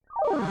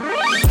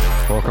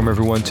Welcome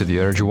everyone to the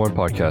Energy One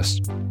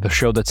podcast, the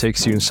show that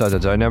takes you inside the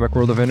dynamic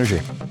world of energy.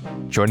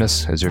 Join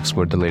us as you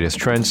explore the latest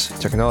trends,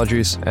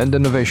 technologies, and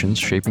innovations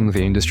shaping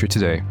the industry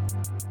today.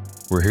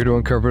 We're here to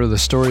uncover the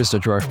stories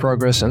that drive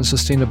progress and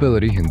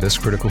sustainability in this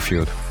critical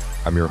field.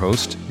 I'm your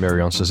host,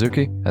 Marion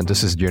Suzuki, and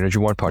this is the Energy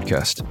One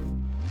podcast.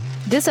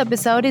 This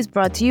episode is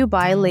brought to you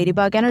by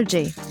Ladybug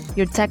Energy,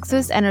 your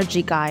Texas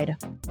energy guide.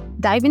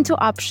 Dive into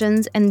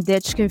options and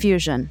ditch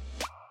confusion.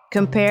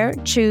 Compare,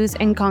 choose,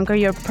 and conquer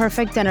your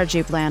perfect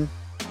energy plan.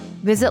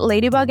 Visit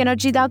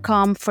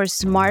ladybugenergy.com for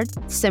smart,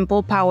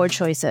 simple power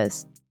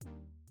choices.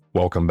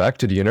 Welcome back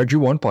to the Energy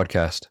One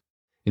podcast.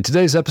 In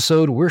today's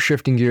episode, we're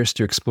shifting gears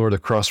to explore the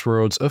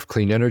crossroads of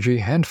clean energy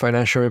and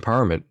financial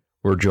empowerment.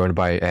 We're joined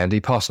by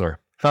Andy Posner,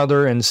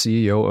 founder and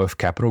CEO of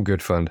Capital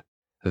Good Fund.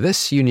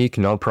 This unique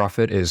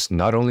nonprofit is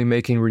not only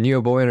making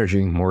renewable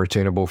energy more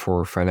attainable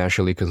for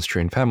financially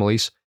constrained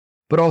families,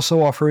 but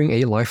also offering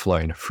a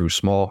lifeline through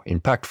small,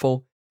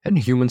 impactful, and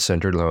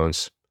human-centered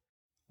loans.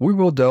 We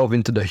will delve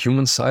into the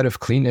human side of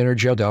clean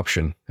energy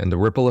adoption and the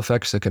ripple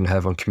effects it can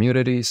have on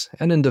communities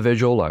and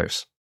individual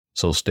lives.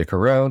 So stick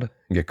around,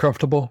 get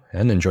comfortable,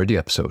 and enjoy the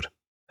episode.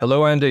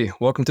 Hello, Andy.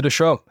 Welcome to the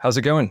show. How's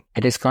it going?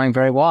 It is going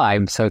very well.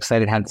 I'm so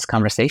excited to have this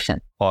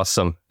conversation.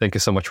 Awesome. Thank you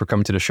so much for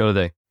coming to the show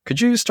today.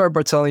 Could you start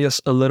by telling us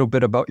a little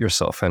bit about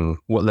yourself and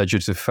what led you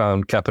to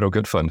found Capital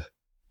Good Fund?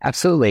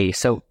 Absolutely.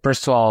 So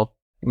first of all,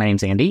 my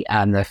name's Andy.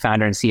 I'm the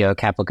founder and CEO of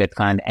Capital Good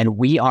Fund, and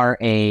we are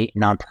a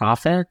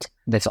nonprofit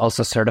that's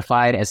also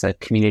certified as a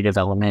community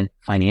development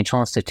financial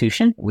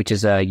institution, which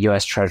is a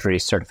U.S. Treasury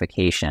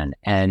certification.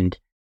 And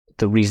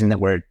the reason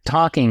that we're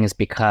talking is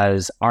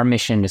because our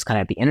mission is kind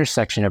of at the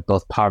intersection of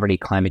both poverty,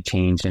 climate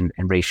change, and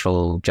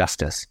racial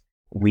justice.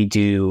 We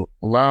do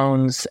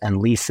loans and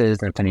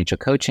leases and financial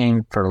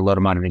coaching for low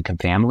to moderate income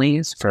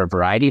families for a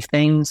variety of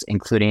things,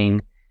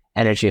 including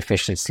energy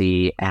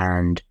efficiency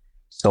and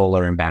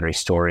solar and battery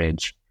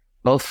storage,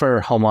 both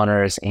for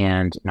homeowners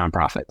and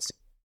nonprofits.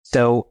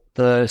 So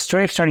the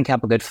story of starting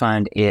Capital Good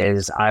Fund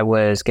is I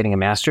was getting a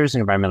master's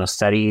in environmental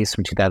studies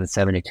from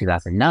 2007 to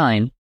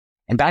 2009.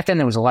 And back then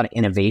there was a lot of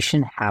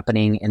innovation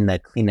happening in the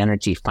clean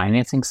energy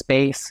financing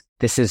space.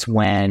 This is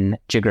when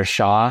Jigar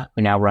Shah,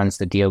 who now runs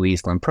the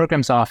DOE's Loan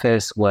Programs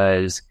Office,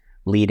 was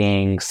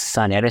leading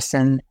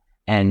SunEdison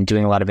and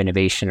doing a lot of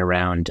innovation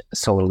around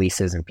solar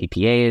leases and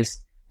PPAs.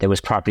 There was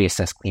property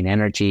assessed clean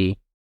energy.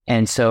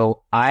 And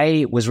so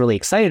I was really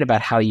excited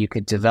about how you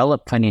could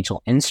develop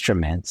financial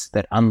instruments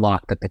that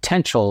unlock the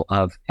potential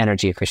of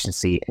energy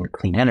efficiency and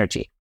clean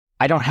energy.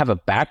 I don't have a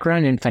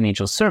background in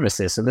financial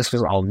services, so this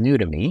was all new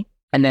to me.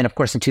 And then, of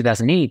course, in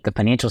 2008, the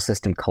financial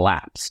system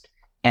collapsed.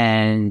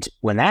 And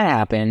when that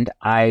happened,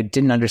 I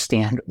didn't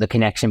understand the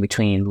connection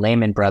between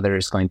Lehman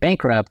Brothers going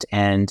bankrupt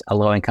and a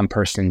low-income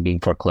person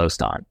being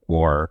foreclosed on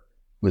or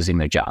losing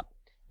their job.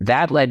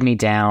 That led me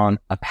down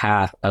a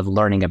path of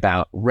learning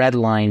about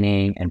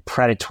redlining and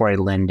predatory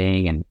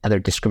lending and other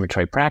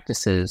discriminatory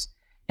practices.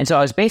 And so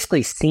I was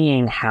basically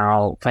seeing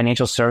how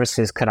financial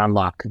services could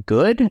unlock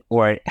good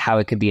or how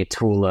it could be a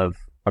tool of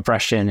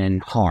oppression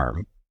and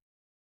harm.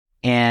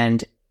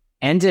 And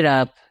ended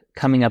up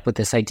coming up with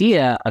this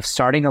idea of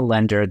starting a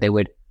lender that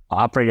would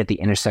operate at the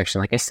intersection,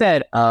 like I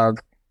said, of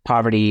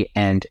poverty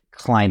and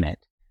climate.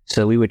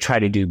 So we would try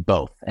to do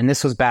both. And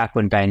this was back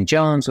when Ben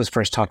Jones was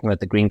first talking about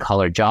the green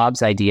collar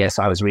jobs idea.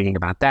 So I was reading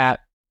about that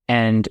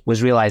and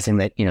was realizing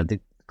that, the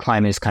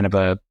climate is kind of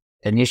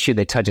an issue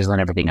that touches on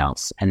everything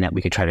else and that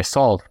we could try to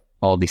solve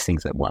all these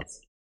things at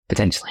once,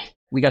 potentially.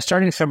 We got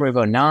started in February of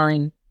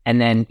 2009. And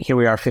then here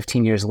we are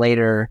 15 years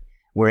later.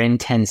 We're in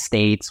 10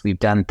 states. We've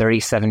done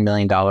 $37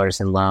 million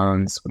in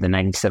loans with a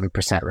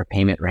 97%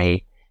 repayment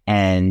rate.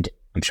 And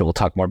I'm sure we'll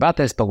talk more about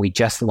this, but we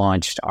just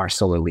launched our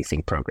solar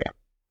leasing program.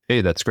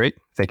 Hey, that's great.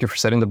 Thank you for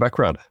setting the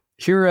background.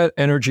 Here at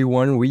Energy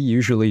One, we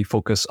usually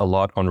focus a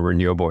lot on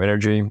renewable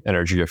energy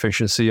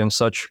efficiency and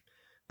such.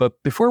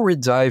 But before we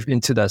dive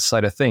into that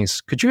side of things,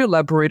 could you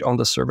elaborate on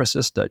the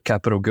services that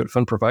Capital Good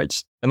Fund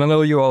provides? And I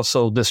know you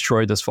also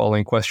destroyed this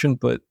following question,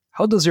 but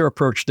how does your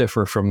approach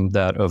differ from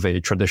that of a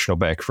traditional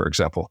bank, for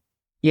example?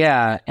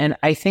 Yeah, and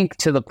I think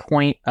to the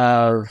point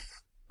of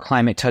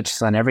climate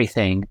touches on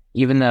everything,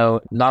 even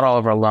though not all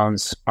of our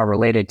loans are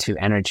related to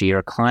energy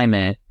or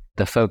climate,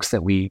 the folks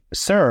that we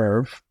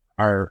serve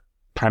are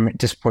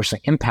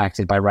disproportionately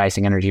impacted by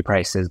rising energy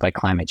prices, by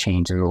climate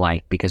change and the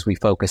like, because we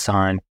focus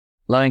on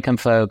low-income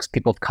folks,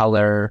 people of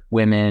color,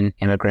 women,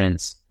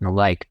 immigrants, and the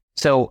like.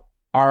 So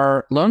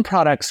our loan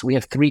products, we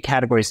have three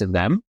categories of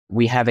them.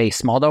 We have a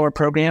small dollar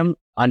program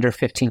under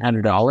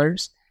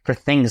 $1,500 for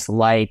things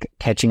like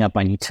catching up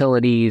on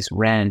utilities,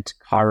 rent,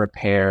 car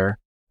repair,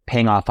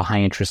 paying off a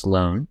high-interest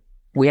loan.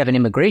 We have an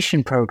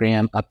immigration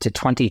program up to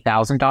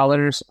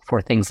 $20,000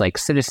 for things like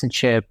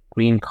citizenship,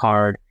 green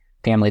card,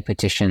 family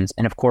petitions.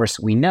 And of course,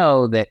 we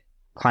know that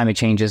climate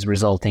change is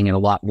resulting in a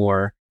lot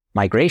more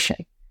migration.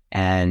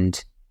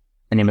 And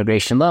an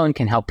immigration loan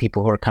can help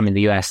people who are coming to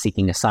the U.S.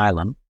 seeking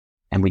asylum.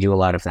 And we do a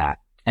lot of that.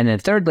 And then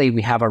thirdly,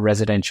 we have our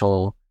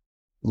residential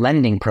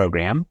lending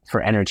program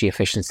for energy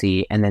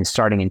efficiency. And then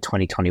starting in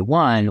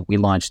 2021, we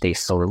launched a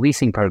solar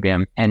leasing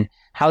program. And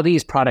how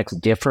these products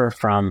differ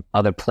from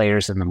other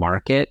players in the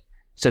market.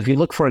 So if you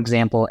look, for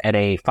example, at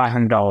a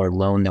 $500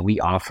 loan that we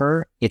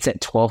offer, it's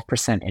at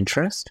 12%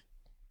 interest.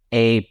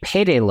 A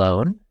payday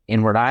loan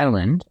in Rhode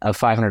Island of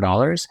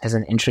 $500 has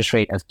an interest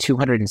rate of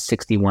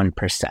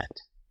 261%.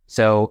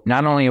 So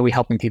not only are we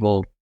helping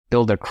people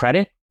build their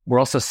credit, we're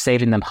also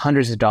saving them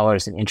hundreds of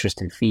dollars in interest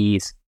and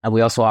fees. And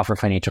we also offer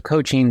financial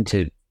coaching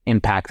to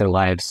impact their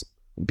lives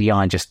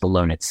beyond just the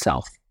loan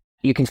itself.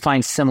 You can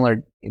find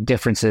similar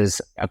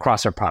differences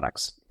across our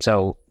products.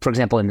 So, for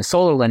example, in the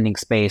solar lending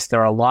space,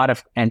 there are a lot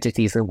of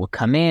entities that will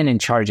come in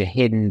and charge a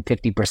hidden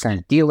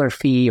 50% dealer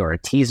fee or a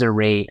teaser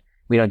rate.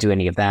 We don't do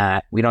any of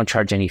that. We don't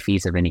charge any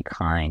fees of any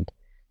kind.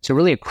 So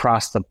really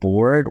across the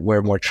board,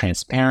 we're more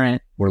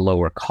transparent, we're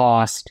lower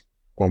cost,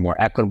 we're more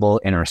equitable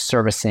in our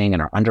servicing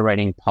and our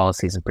underwriting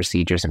policies and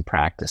procedures and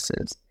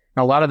practices.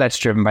 And a lot of that's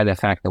driven by the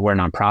fact that we're a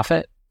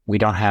nonprofit. We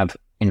don't have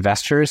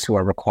investors who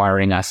are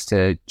requiring us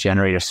to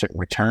generate a certain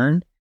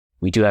return.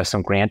 We do have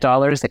some grant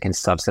dollars that can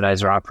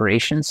subsidize our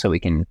operations so we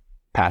can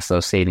pass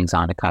those savings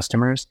on to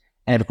customers.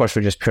 And of course,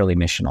 we're just purely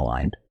mission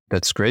aligned.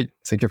 That's great.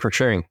 Thank you for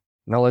sharing.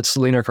 Now let's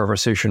lean our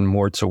conversation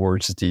more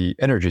towards the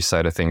energy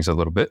side of things a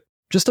little bit.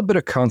 Just a bit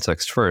of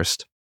context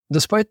first.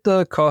 Despite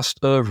the cost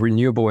of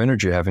renewable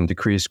energy having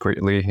decreased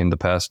greatly in the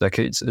past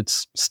decades,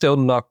 it's still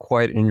not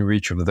quite in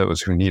reach of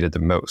those who need it the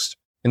most.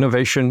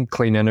 Innovation,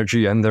 clean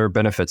energy, and their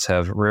benefits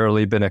have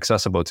rarely been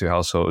accessible to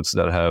households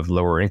that have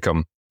lower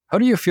income. How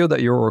do you feel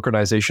that your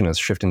organization is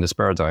shifting this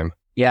paradigm?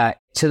 Yeah,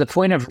 to the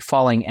point of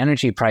falling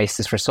energy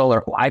prices for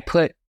solar, I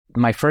put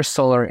my first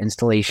solar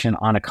installation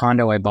on a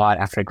condo I bought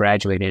after I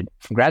graduated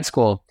from grad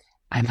school.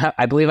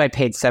 I believe I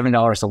paid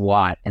 $7 a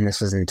watt, and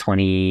this was in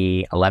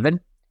 2011.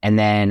 And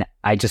then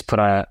I just put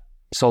a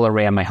solar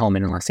array on my home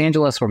in Los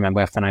Angeles, where my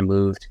wife and I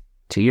moved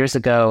 2 years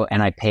ago,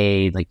 and I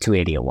paid like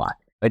 $280 a watt.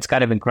 It's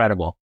kind of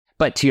incredible.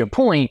 But to your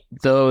point,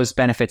 those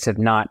benefits have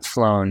not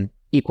flown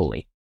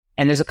equally.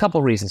 And there's a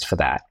couple reasons for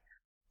that.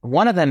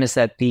 One of them is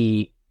that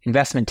the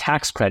investment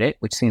tax credit,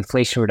 which the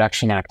Inflation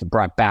Reduction Act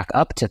brought back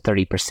up to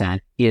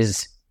 30%,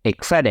 is a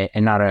credit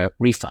and not a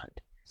refund.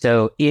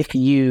 So if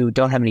you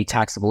don't have any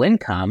taxable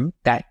income,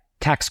 that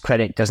tax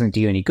credit doesn't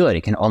do you any good.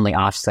 It can only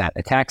offset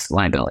a tax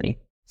liability.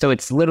 So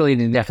it's literally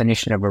the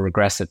definition of a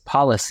regressive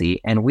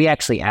policy. And we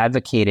actually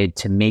advocated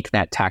to make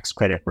that tax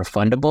credit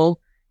refundable.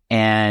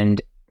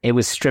 And it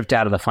was stripped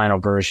out of the final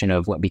version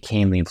of what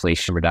became the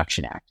Inflation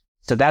Reduction Act.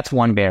 So that's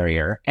one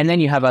barrier. And then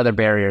you have other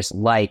barriers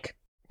like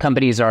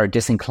companies are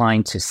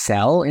disinclined to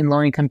sell in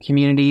low-income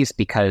communities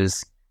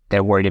because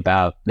they're worried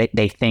about,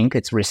 they think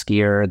it's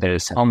riskier, their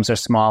homes are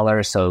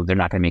smaller, so they're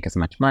not going to make as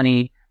much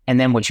money. And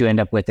then what you end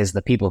up with is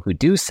the people who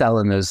do sell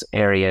in those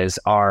areas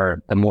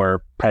are the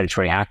more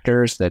predatory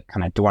actors, the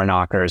kind of door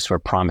knockers who are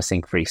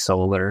promising free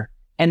solar.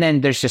 And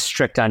then there's just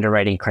strict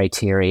underwriting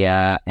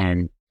criteria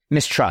and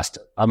mistrust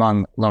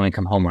among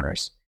low-income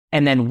homeowners.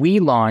 And then we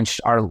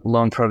launched our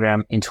loan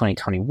program in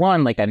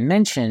 2021, like I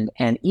mentioned,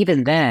 and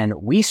even then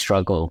we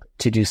struggled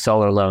to do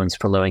solar loans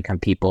for low-income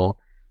people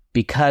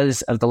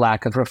because of the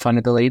lack of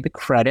refundability of the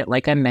credit,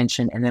 like I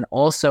mentioned. And then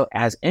also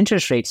as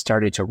interest rates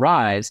started to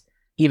rise,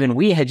 even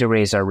we had to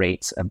raise our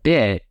rates a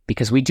bit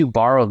because we do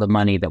borrow the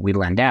money that we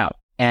lend out.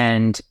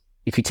 And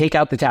if you take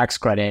out the tax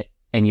credit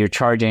and you're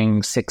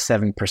charging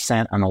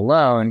 6-7% on a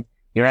loan,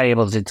 you're not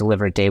able to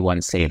deliver day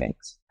one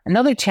savings.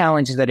 Another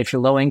challenge is that if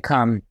you're low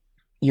income,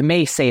 you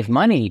may save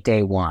money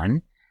day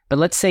one, but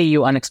let's say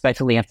you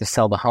unexpectedly have to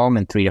sell the home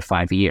in 3 to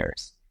 5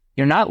 years.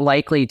 You're not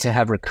likely to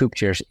have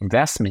recouped your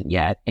investment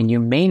yet, and you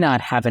may not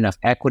have enough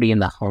equity in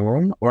the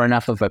home or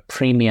enough of a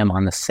premium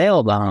on the sale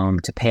of the home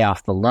to pay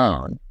off the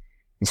loan.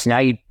 And so now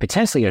you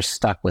potentially are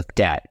stuck with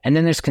debt. And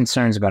then there's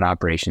concerns about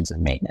operations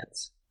and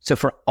maintenance. So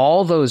for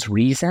all those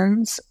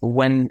reasons,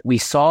 when we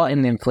saw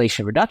in the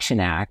Inflation Reduction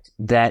Act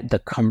that the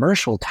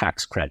commercial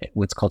tax credit,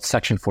 what's called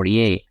Section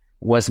 48,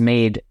 was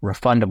made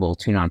refundable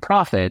to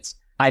nonprofits,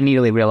 I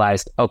immediately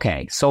realized,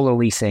 okay, solar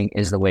leasing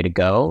is the way to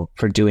go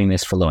for doing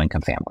this for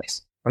low-income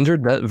families. Under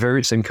that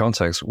very same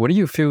context, what do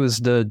you feel is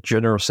the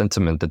general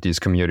sentiment that these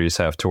communities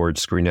have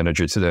towards green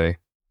energy today?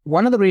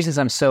 One of the reasons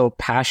I'm so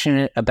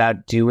passionate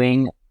about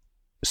doing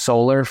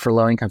solar for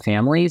low-income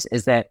families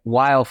is that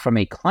while from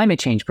a climate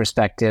change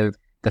perspective,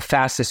 the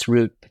fastest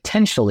route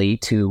potentially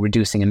to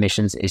reducing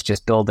emissions is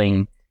just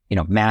building,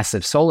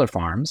 massive solar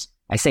farms.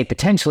 I say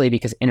potentially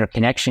because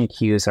interconnection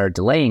queues are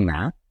delaying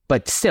that,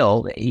 but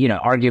still,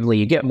 arguably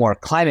you get more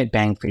climate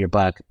bang for your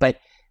buck, but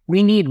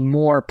we need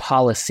more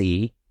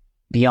policy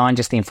beyond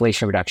just the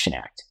Inflation Reduction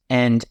Act.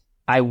 And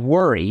I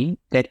worry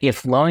that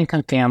if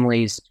low-income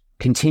families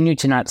continue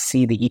to not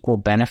see the equal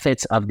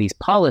benefits of these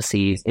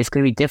policies, it's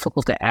going to be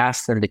difficult to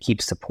ask them to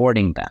keep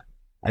supporting them.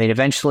 I mean,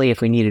 eventually,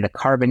 if we needed a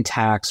carbon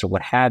tax or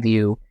what have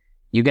you,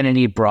 you're going to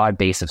need broad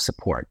base of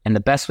support. And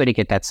the best way to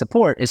get that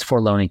support is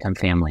for low-income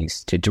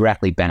families to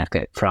directly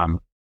benefit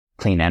from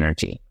clean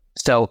energy.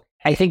 So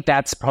I think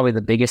that's probably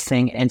the biggest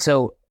thing. And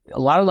so a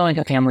lot of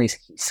low-income families,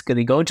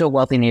 they go to a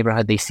wealthy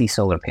neighborhood, they see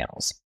solar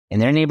panels. In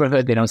their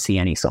neighborhood, they don't see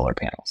any solar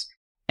panels.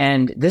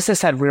 And this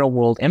has had real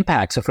world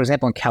impact. So for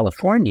example, in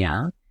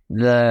California,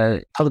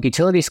 the Public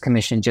Utilities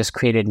Commission just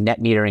created net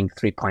metering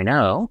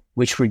 3.0,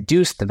 which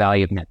reduced the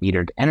value of net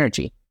metered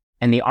energy.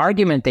 And the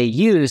argument they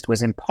used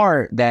was in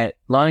part that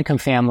low-income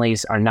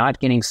families are not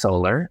getting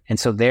solar, and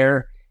so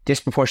they're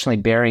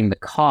disproportionately bearing the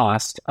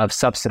cost of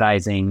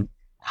subsidizing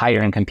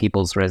higher-income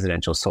people's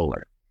residential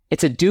solar.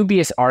 It's a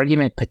dubious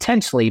argument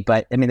potentially,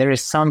 but I mean, there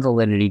is some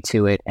validity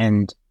to it,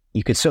 and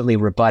you could certainly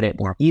rebut it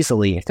more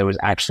easily if there was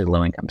actually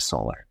low-income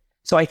solar.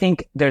 So I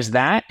think there's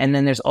that, and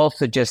then there's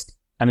also just,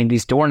 I mean,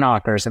 these door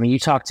knockers. I mean, you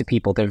talk to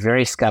people, they're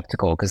very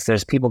skeptical because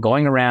there's people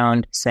going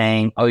around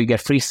saying, oh, you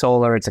get free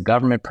solar, it's a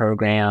government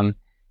program.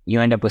 You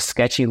end up with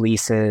sketchy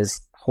leases,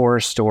 horror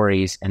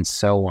stories, and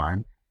so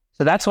on.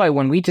 So that's why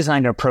when we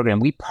designed our program,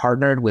 we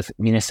partnered with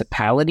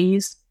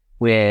municipalities,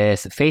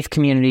 with faith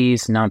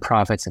communities,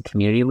 nonprofits, and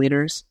community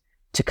leaders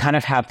to kind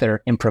of have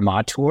their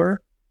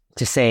imprimatur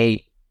to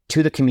say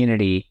to the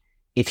community,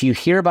 if you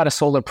hear about a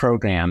solar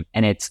program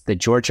and it's the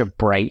Georgia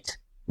Bright,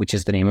 which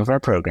is the name of our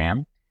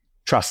program,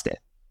 trust it.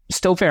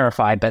 Still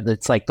verified, but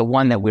it's like the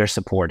one that we're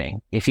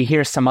supporting. If you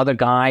hear some other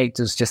guy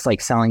who's just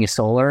like selling you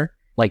solar,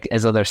 like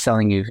as though they're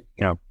selling you,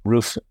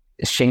 roof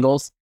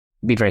shingles,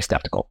 be very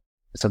skeptical.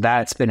 So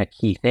that's been a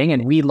key thing.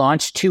 And we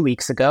launched 2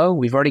 weeks ago.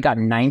 We've already got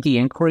 90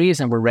 inquiries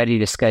and we're ready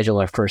to schedule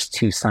our first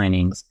 2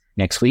 signings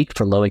next week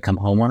for low-income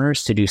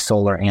homeowners to do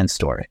solar and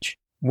storage.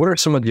 What are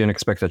some of the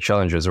unexpected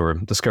challenges or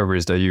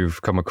discoveries that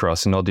you've come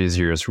across in all these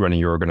years running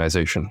your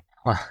organization?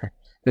 Well,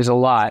 there's a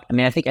lot. I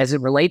mean, I think as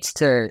it relates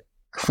to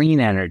clean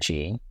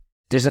energy,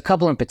 there's a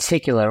couple in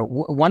particular.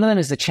 One of them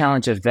is the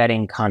challenge of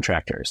vetting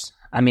contractors.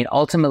 I mean,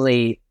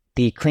 ultimately,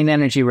 the clean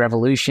energy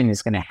revolution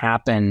is going to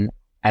happen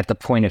at the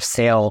point of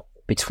sale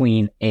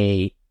between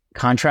a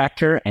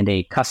contractor and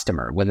a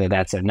customer, whether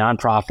that's a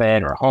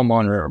nonprofit or a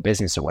homeowner or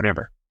business or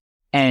whatever.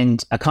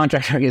 And a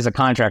contractor is a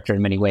contractor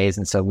in many ways.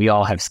 And so we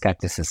all have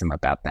skepticism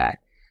about that.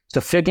 So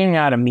figuring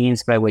out a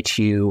means by which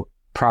you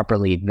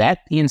properly vet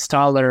the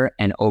installer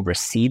and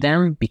oversee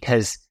them,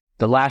 because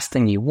the last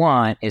thing you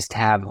want is to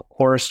have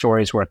horror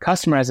stories where a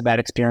customer has a bad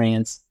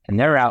experience and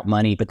they're out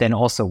money, but then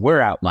also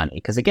we're out money.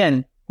 Because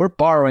again, we're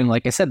borrowing,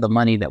 like I said, the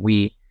money that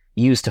we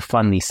use to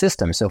fund these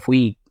systems. So if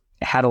we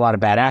had a lot of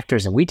bad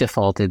actors and we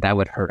defaulted, that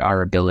would hurt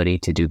our ability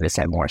to do this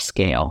at more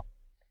scale.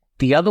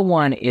 The other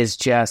one is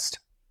just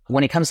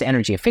when it comes to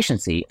energy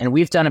efficiency, and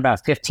we've done about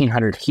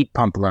 1,500 heat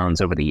pump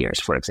loans over the years,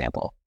 for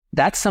example.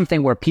 That's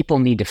something where people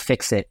need to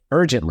fix it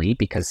urgently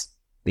because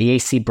the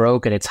AC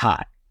broke and it's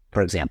hot,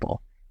 for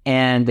example.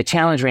 And the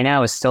challenge right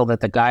now is still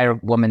that the guy or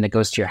woman that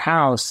goes to your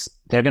house,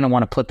 they're going to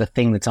want to put the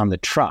thing that's on the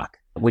truck,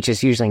 which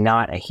is usually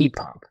not a heat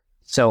pump.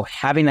 So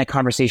having that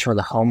conversation with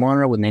the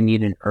homeowner when they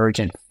need an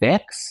urgent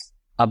fix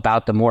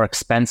about the more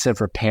expensive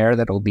repair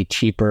that will be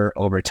cheaper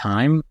over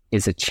time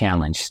is a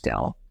challenge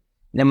still.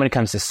 And then when it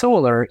comes to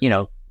solar,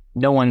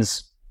 no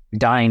one's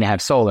dying to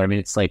have solar. I mean,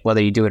 it's like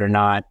whether you do it or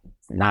not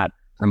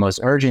the most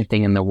urgent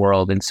thing in the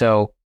world. And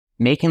so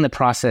making the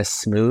process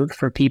smooth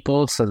for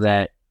people so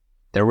that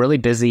they're really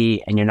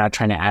busy and you're not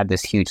trying to add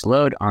this huge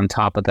load on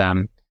top of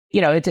them,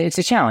 it's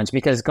a challenge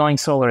because going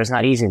solar is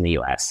not easy in the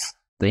US.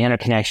 The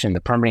interconnection,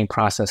 the permitting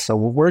process. So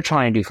what we're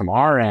trying to do from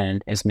our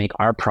end is make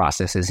our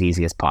process as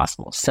easy as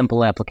possible.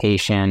 Simple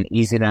application,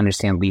 easy to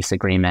understand lease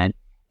agreement,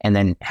 and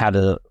then how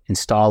the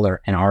installer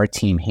and our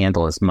team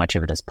handle as much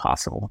of it as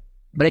possible.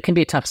 But it can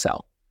be a tough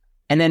sell.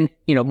 And then,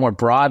 more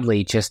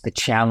broadly, just the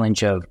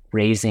challenge of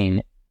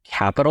raising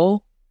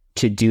capital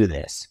to do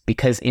this.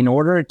 Because in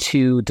order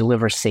to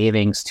deliver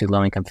savings to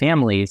low-income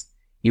families,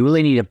 you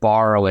really need to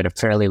borrow at a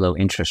fairly low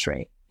interest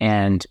rate.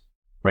 And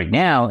right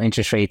now,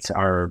 interest rates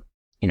are,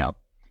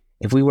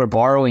 if we were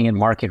borrowing at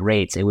market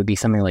rates, it would be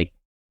something like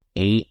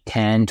 8,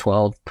 10,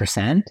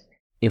 12%.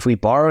 If we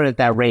borrowed at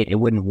that rate, it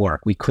wouldn't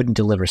work. We couldn't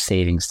deliver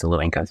savings to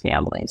low-income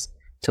families.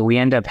 So we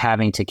end up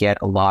having to get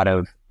a lot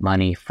of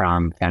money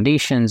from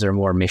foundations or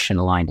more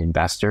mission-aligned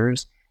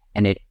investors.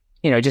 And it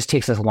just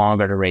takes us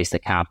longer to raise the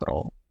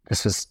capital.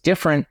 This was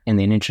different in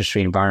the interest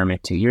rate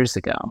environment 2 years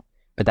ago,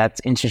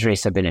 but interest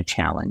rates have been a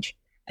challenge.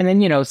 And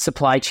then,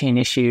 supply chain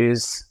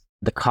issues,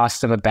 the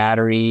cost of a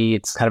battery,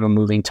 it's kind of a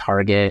moving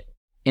target.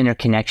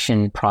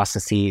 Interconnection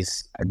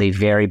processes, they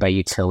vary by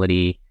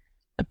utility.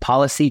 The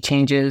policy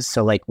changes.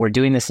 So like we're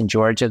doing this in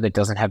Georgia that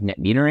doesn't have net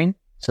metering.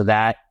 So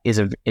that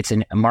is it's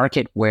a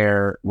market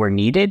where we're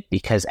needed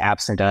because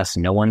absent us,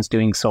 no one's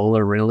doing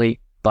solar really,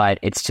 but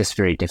it's just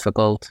very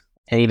difficult.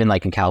 And even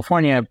like in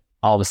California,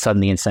 all of a sudden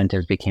the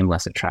incentives became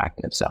less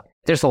attractive. So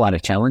there's a lot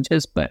of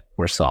challenges, but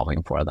we're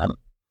solving for them.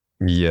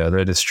 Yeah,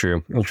 that is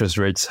true. Interest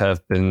rates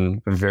have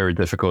been very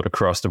difficult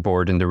across the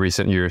board in the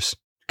recent years.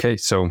 Okay,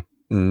 so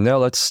now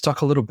let's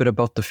talk a little bit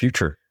about the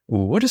future.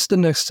 What is the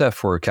next step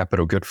for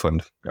Capital Good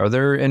Fund? Are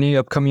there any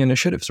upcoming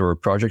initiatives or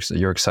projects that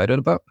you're excited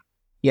about?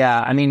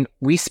 Yeah, I mean,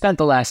 we spent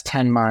the last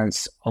 10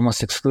 months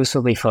almost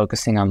exclusively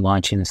focusing on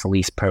launching this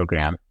lease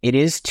program. It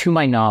is, to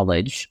my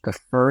knowledge, the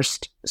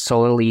first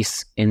solar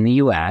lease in the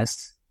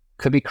US,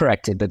 could be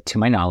corrected, but to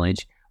my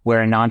knowledge,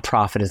 where a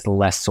nonprofit is the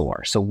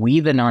lessor. So we,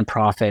 the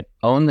nonprofit,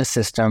 own the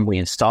system. We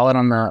install it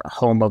on the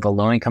home of a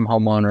low-income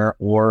homeowner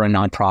or a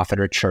nonprofit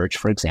or church,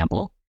 for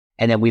example.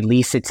 And then we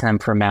lease it to them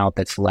for an amount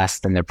that's less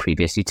than their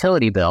previous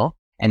utility bill.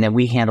 And then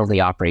we handle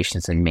the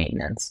operations and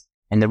maintenance.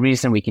 And the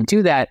reason we can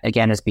do that,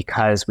 again, is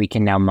because we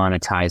can now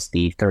monetize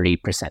the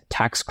 30%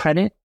 tax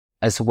credit,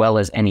 as well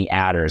as any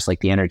adders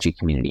like the energy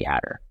community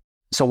adder.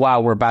 So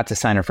while we're about to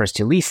sign our first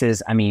 2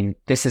 leases, I mean,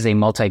 this is a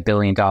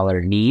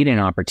multi-billion-dollar need and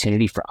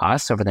opportunity for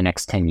us over the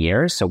next 10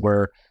 years. So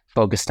we're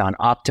focused on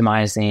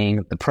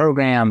optimizing the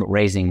program,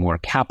 raising more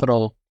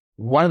capital.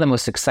 One of the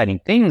most exciting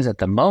things at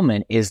the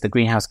moment is the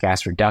Greenhouse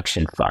Gas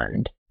Reduction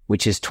Fund,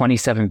 which is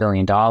 $27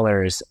 billion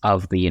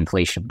of the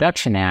Inflation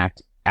Reduction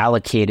Act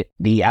allocated.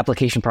 The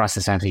application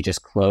process actually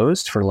just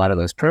closed for a lot of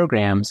those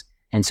programs.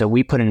 And so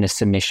we put in a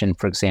submission,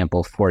 for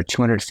example, for a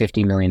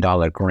 $250 million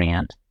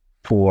grant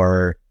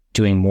for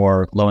doing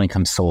more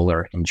low-income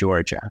solar in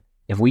Georgia.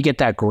 If we get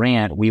that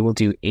grant, we will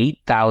do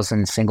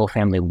 8,000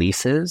 single-family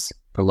leases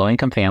for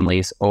low-income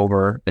families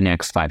over the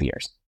next 5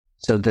 years.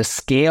 So the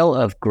scale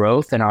of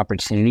growth and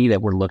opportunity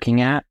that we're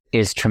looking at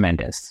is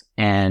tremendous.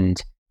 And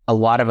a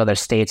lot of other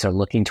states are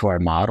looking to our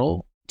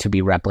model to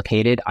be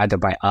replicated either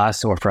by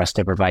us or for us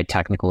to provide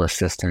technical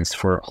assistance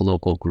for a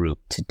local group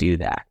to do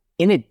that.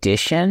 In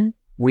addition,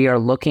 we are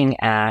looking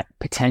at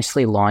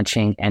potentially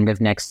launching end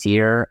of next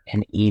year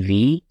an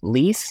EV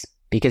lease,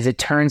 because it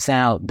turns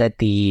out that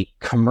the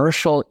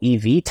commercial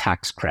EV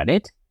tax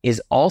credit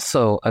is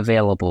also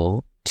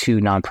available to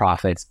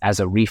nonprofits as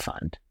a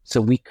refund.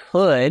 So we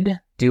could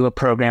do a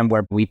program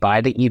where we buy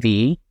the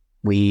EV,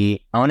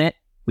 we own it,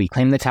 we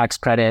claim the tax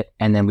credit,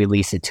 and then we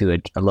lease it to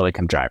a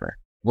low-income driver.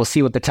 We'll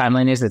see what the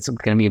timeline is. It's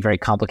going to be very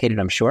complicated,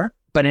 I'm sure.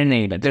 But in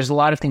any event, there's a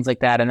lot of things like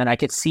that. And then I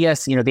could see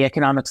us, the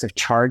economics of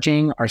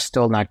charging are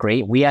still not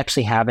great. We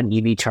actually have an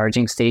EV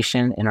charging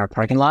station in our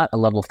parking lot, a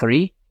level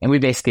 3, and we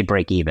basically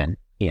break even,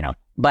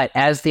 But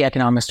as the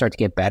economics start to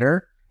get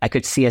better, I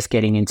could see us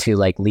getting into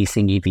like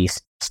leasing EV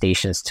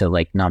stations to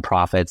like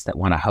nonprofits that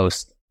want to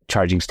host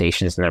charging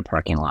stations in their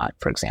parking lot,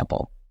 for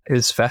example.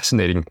 It's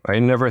fascinating. I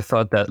never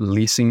thought that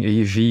leasing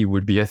EV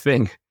would be a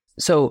thing.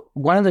 So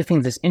one of the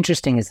things that's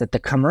interesting is that the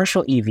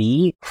commercial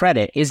EV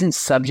credit isn't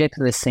subject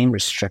to the same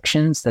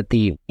restrictions that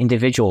the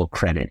individual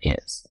credit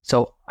is.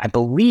 So I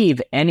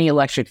believe any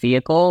electric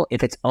vehicle,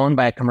 if it's owned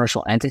by a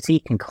commercial entity,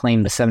 can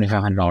claim the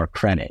 $7,500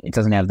 credit. It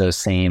doesn't have those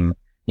same,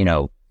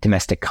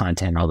 domestic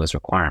content, all those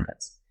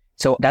requirements.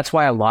 So that's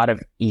why a lot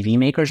of EV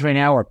makers right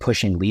now are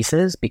pushing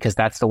leases, because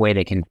that's the way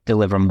they can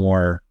deliver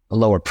a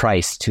lower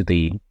price to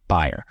the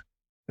buyer.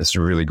 That's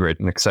a really great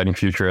and exciting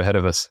future ahead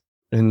of us.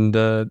 And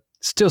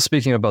still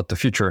speaking about the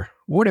future,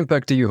 what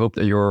impact do you hope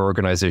that your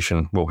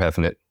organization will have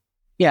in it?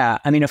 Yeah,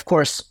 of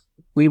course,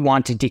 we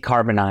want to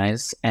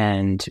decarbonize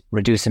and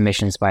reduce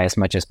emissions by as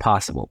much as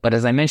possible. But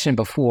as I mentioned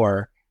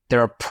before,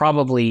 there are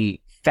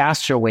probably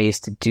faster ways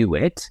to do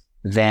it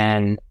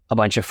than a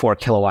bunch of 4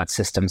 kilowatt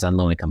systems on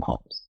low-income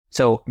homes.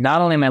 So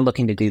not only am I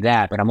looking to do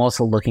that, but I'm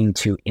also looking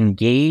to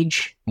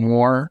engage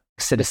more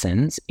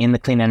citizens in the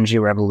clean energy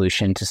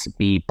revolution, to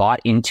be bought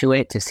into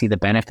it, to see the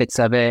benefits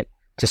of it,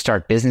 to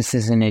start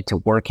businesses in it, to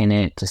work in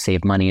it, to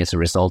save money as a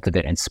result of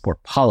it, and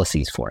support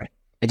policies for it.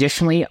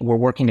 Additionally, we're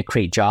working to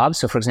create jobs.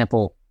 So for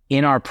example,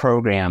 in our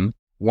program,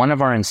 one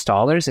of our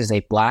installers is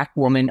a Black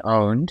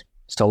woman-owned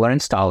solar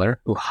installer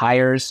who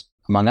hires,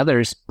 among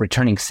others,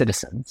 returning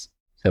citizens.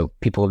 So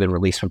people have been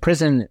released from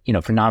prison,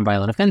 for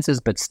nonviolent offenses,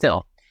 but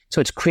still. So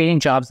it's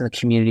creating jobs in the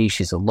community.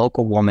 She's a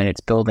local woman.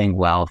 It's building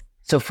wealth.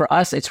 So for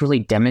us, it's really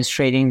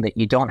demonstrating that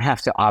you don't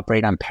have to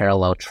operate on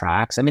parallel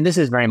tracks. This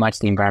is very much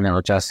the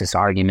environmental justice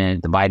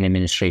argument. The Biden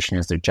administration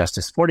is their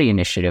Justice 40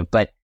 initiative,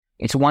 but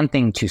it's one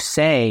thing to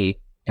say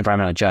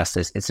environmental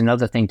justice. It's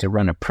another thing to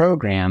run a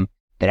program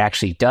that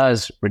actually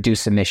does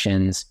reduce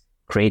emissions,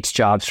 creates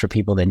jobs for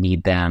people that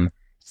need them,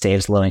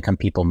 saves low-income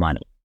people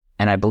money.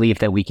 And I believe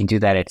that we can do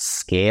that at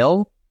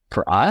scale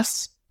for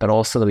us, but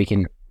also that we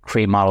can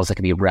create models that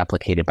can be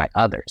replicated by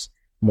others.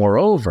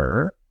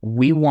 Moreover,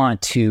 we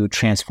want to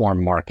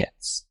transform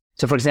markets.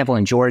 So for example,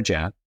 in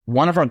Georgia,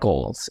 one of our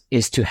goals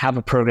is to have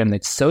a program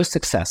that's so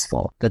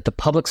successful that the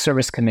Public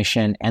Service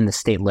Commission and the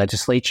state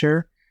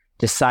legislature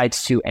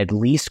decides to at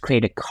least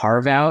create a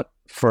carve-out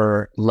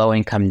for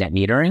low-income net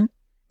metering.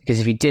 Because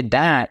if you did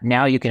that,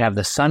 now you could have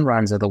the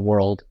Sunruns of the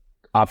world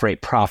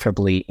operate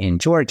profitably in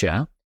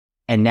Georgia.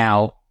 And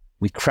now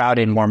we crowd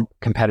in more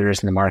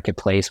competitors in the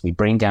marketplace, we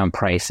bring down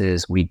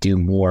prices, we do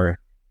more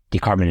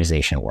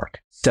decarbonization work.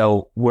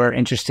 So we're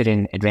interested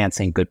in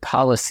advancing good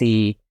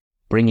policy,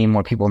 bringing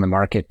more people in the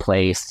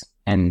marketplace,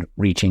 and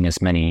reaching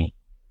as many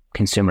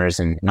consumers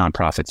and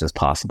nonprofits as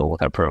possible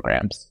with our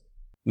programs.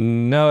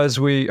 Now, as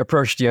we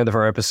approach the end of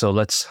our episode,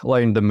 let's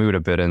lighten the mood a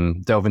bit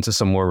and delve into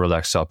some more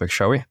relaxed topics,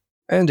 shall we?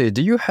 Andy,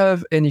 do you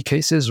have any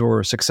cases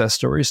or success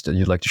stories that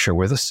you'd like to share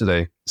with us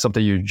today?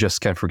 Something you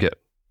just can't forget?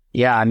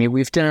 Yeah,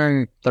 we've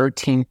done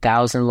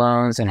 13,000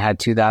 loans and had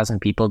 2,000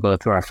 people go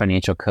through our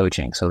financial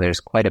coaching. So there's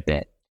quite a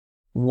bit.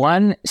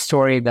 One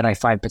story that I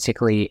find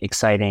particularly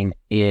exciting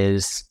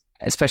is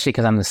especially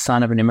because I'm the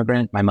son of an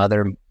immigrant. My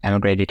mother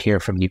emigrated here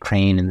from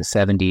Ukraine in the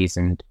 70s,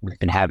 and we've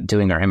been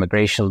doing our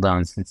immigration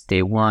loan since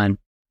day one.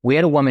 We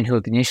had a woman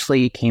who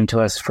initially came to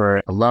us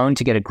for a loan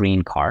to get a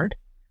green card.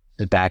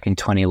 It was back in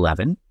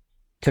 2011.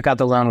 Took out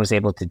the loan, was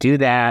able to do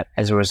that.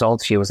 As a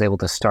result, she was able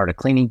to start a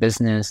cleaning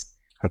business.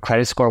 Her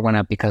credit score went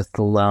up because of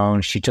the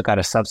loan. She took out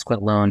a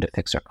subsequent loan to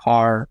fix her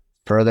car,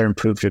 further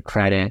improved her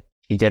credit.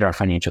 She did our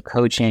financial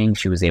coaching.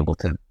 She was able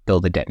to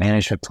build a debt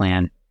management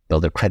plan,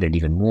 build her credit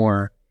even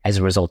more. As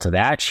a result of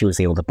that, she was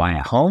able to buy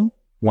a home.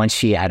 Once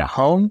she had a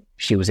home,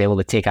 she was able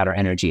to take out her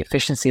energy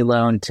efficiency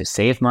loan to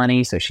save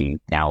money. So she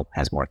now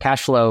has more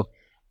cash flow.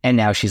 And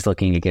now she's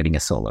looking at getting a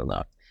solar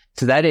loan.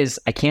 So that is,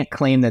 I can't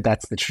claim that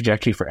that's the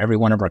trajectory for every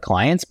one of our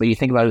clients, but you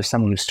think about it as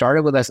someone who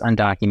started with us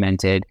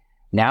undocumented,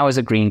 now has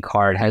a green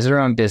card, has her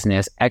own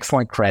business,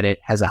 excellent credit,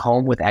 has a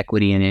home with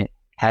equity in it,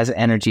 has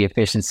energy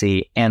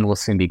efficiency, and will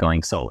soon be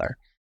going solar.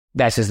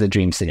 That's just the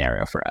dream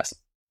scenario for us.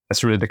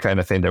 That's really the kind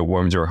of thing that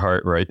warms your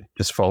heart, right?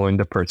 Just following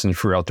the person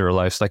throughout their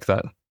lives like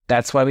that.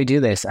 That's why we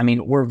do this. I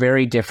mean, we're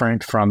very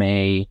different from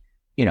a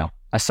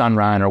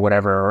Sunrun or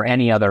whatever, or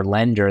any other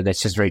lender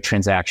that's just very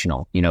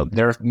transactional.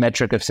 Their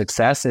metric of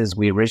success is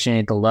we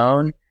originated the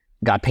loan,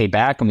 got paid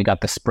back, and we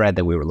got the spread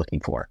that we were looking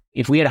for.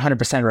 If we had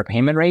 100%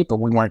 repayment rate, but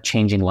we weren't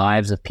changing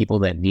lives of people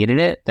that needed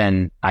it,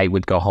 then I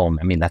would go home.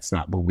 I mean, that's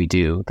not what we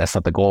do. That's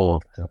not the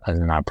goal of a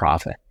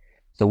nonprofit.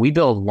 So we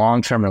build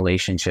long-term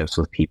relationships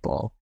with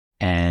people.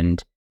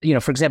 And,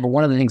 for example,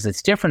 one of the things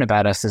that's different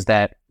about us is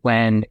that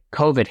when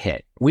COVID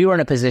hit, we were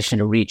in a position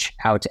to reach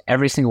out to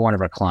every single one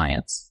of our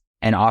clients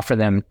and offer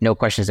them no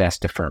questions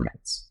asked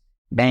deferments.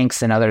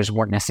 Banks and others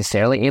weren't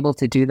necessarily able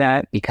to do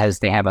that because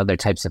they have other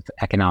types of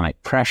economic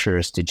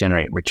pressures to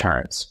generate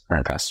returns for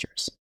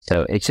investors.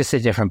 So it's just a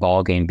different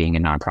ballgame being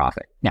a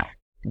nonprofit. Now,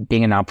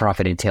 being a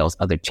nonprofit entails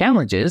other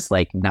challenges,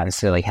 like not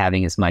necessarily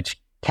having as much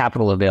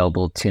capital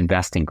available to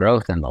invest in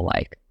growth and the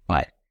like.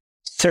 But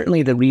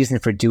certainly the reason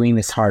for doing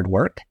this hard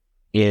work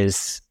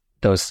is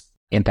those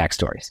impact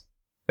stories.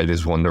 It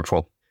is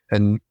wonderful.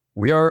 And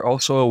we are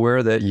also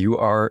aware that you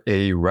are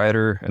a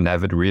writer, an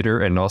avid reader,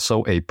 and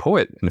also a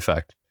poet, in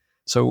fact.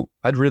 So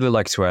I'd really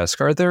like to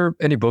ask, are there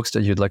any books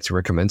that you'd like to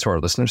recommend to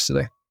our listeners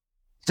today?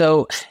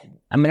 So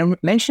I'm going to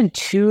mention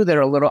two that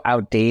are a little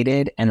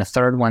outdated and a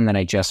third one that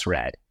I just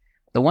read.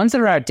 The ones that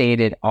are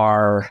outdated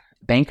are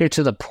Banker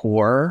to the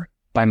Poor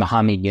by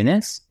Muhammad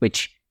Yunus,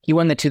 which he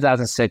won the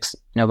 2006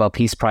 Nobel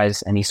Peace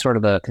Prize, and he's sort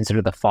of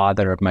considered the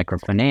father of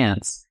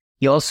microfinance.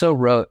 He also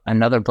wrote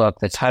another book,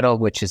 the title of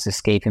which is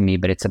escaping me,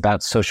 but it's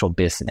about social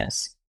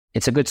business.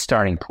 It's a good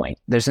starting point.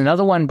 There's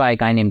another one by a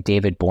guy named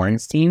David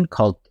Borenstein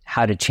called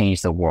How to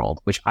Change the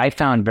World, which I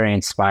found very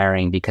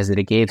inspiring because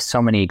it gave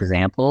so many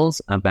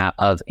examples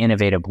of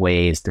innovative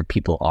ways that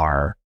people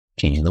are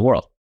changing the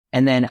world.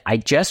 And then I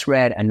just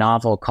read a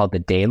novel called The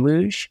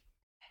Deluge.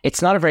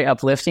 It's not a very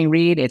uplifting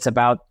read. It's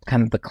about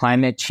kind of the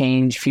climate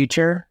change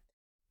future,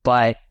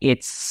 but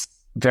it's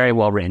very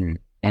well written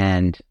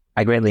and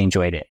I greatly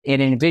enjoyed it.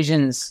 It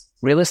envisions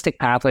realistic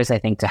pathways, I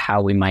think, to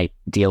how we might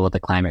deal with the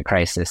climate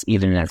crisis,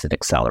 even as it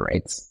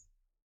accelerates.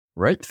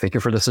 Right. Thank you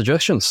for the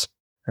suggestions.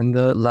 And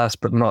last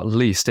but not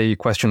least, a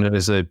question that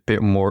is a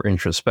bit more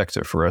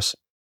introspective for us.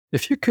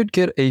 If you could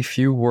get a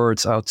few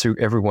words out to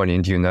everyone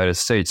in the United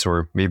States,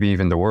 or maybe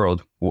even the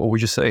world, what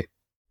would you say?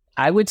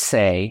 I would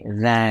say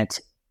that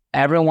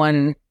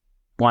everyone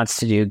wants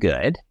to do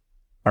good,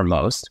 or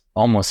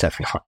almost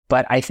everyone.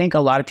 But I think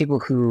a lot of people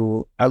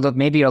who are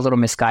maybe a little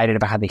misguided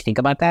about how they think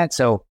about that.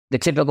 So the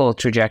typical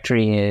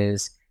trajectory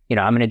is,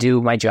 I'm going to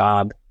do my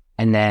job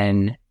and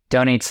then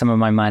donate some of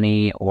my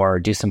money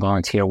or do some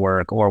volunteer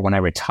work. Or when I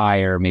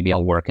retire, maybe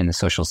I'll work in the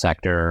social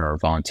sector or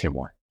volunteer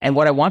more. And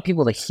what I want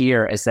people to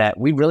hear is that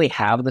we really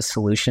have the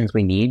solutions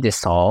we need to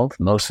solve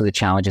most of the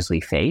challenges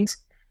we face.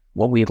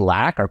 What we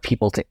lack are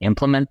people to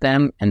implement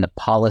them and the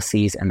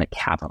policies and the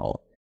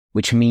capital.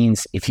 Which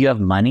means if you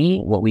have money,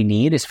 what we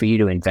need is for you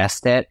to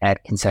invest it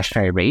at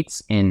concessionary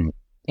rates in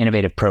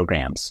innovative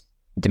programs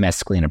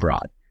domestically and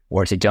abroad,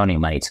 or to donate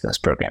money to those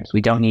programs.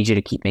 We don't need you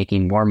to keep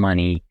making more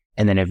money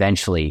and then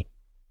eventually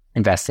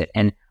invest it.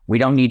 And we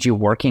don't need you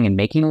working and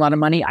making a lot of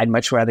money. I'd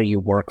much rather you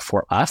work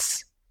for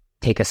us,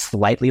 take a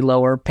slightly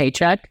lower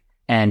paycheck,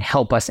 and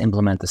help us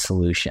implement the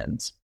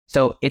solutions.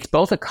 So it's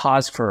both a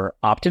cause for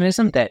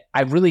optimism that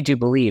I really do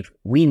believe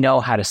we know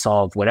how to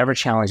solve whatever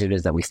challenge it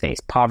is that we face,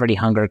 poverty,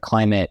 hunger,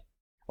 climate,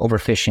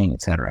 overfishing,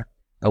 etc.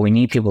 But we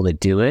need people to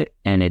do it,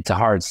 and it's a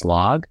hard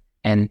slog.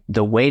 And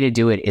the way to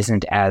do it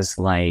isn't as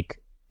like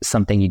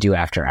something you do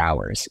after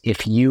hours.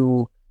 If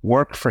you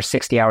work for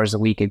 60 hours a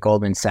week at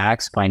Goldman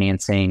Sachs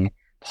financing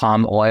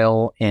palm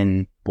oil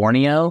in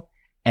Borneo,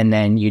 and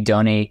then you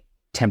donate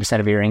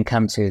 10% of your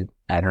income to,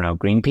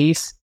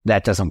 Greenpeace,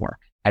 that doesn't work.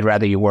 I'd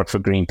rather you work for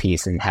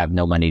Greenpeace and have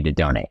no money to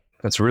donate.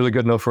 That's a really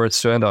good note for us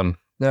to end on.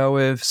 Now,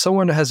 if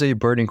someone has a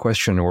burning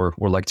question or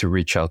would like to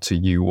reach out to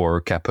you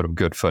or Capital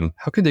Good Fund,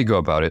 how can they go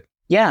about it?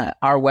 Yeah,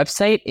 our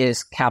website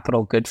is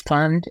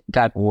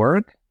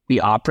capitalgoodfund.org. We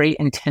operate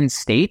in 10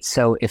 states,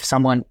 so if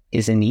someone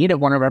is in need of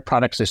one of our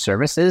products or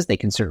services, they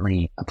can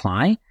certainly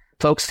apply.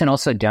 Folks can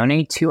also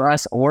donate to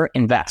us or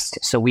invest.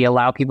 So we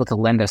allow people to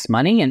lend us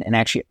money and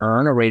actually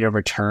earn a rate of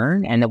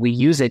return, and that we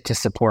use it to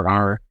support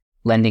our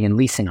lending and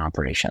leasing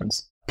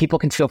operations. People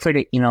can feel free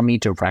to email me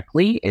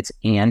directly. It's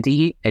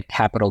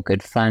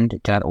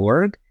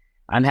andy@capitalgoodfund.org.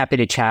 I'm happy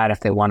to chat if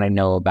they want to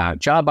know about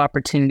job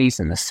opportunities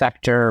in the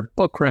sector,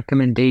 book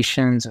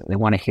recommendations, if they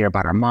want to hear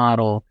about our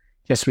model.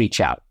 Just reach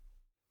out.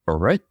 All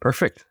right,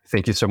 perfect.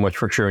 Thank you so much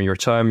for sharing your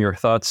time, your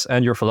thoughts,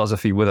 and your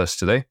philosophy with us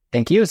today.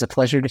 Thank you. It's a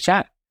pleasure to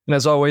chat. And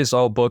as always,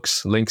 all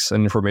books, links,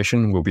 and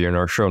information will be in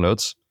our show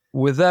notes.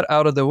 With that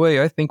out of the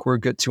way, I think we're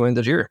good to end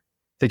it here.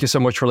 Thank you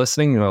so much for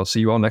listening, and I'll see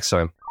you all next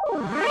time.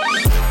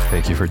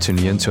 Thank you for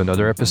tuning in to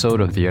another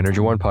episode of the Energy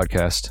One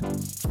podcast.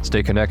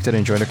 Stay connected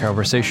and join the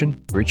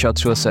conversation. Reach out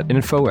to us at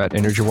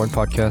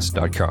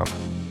info@energyonepodcast.com.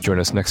 Join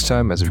us next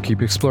time as we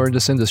keep exploring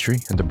this industry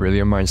and the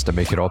brilliant minds that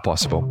make it all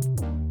possible.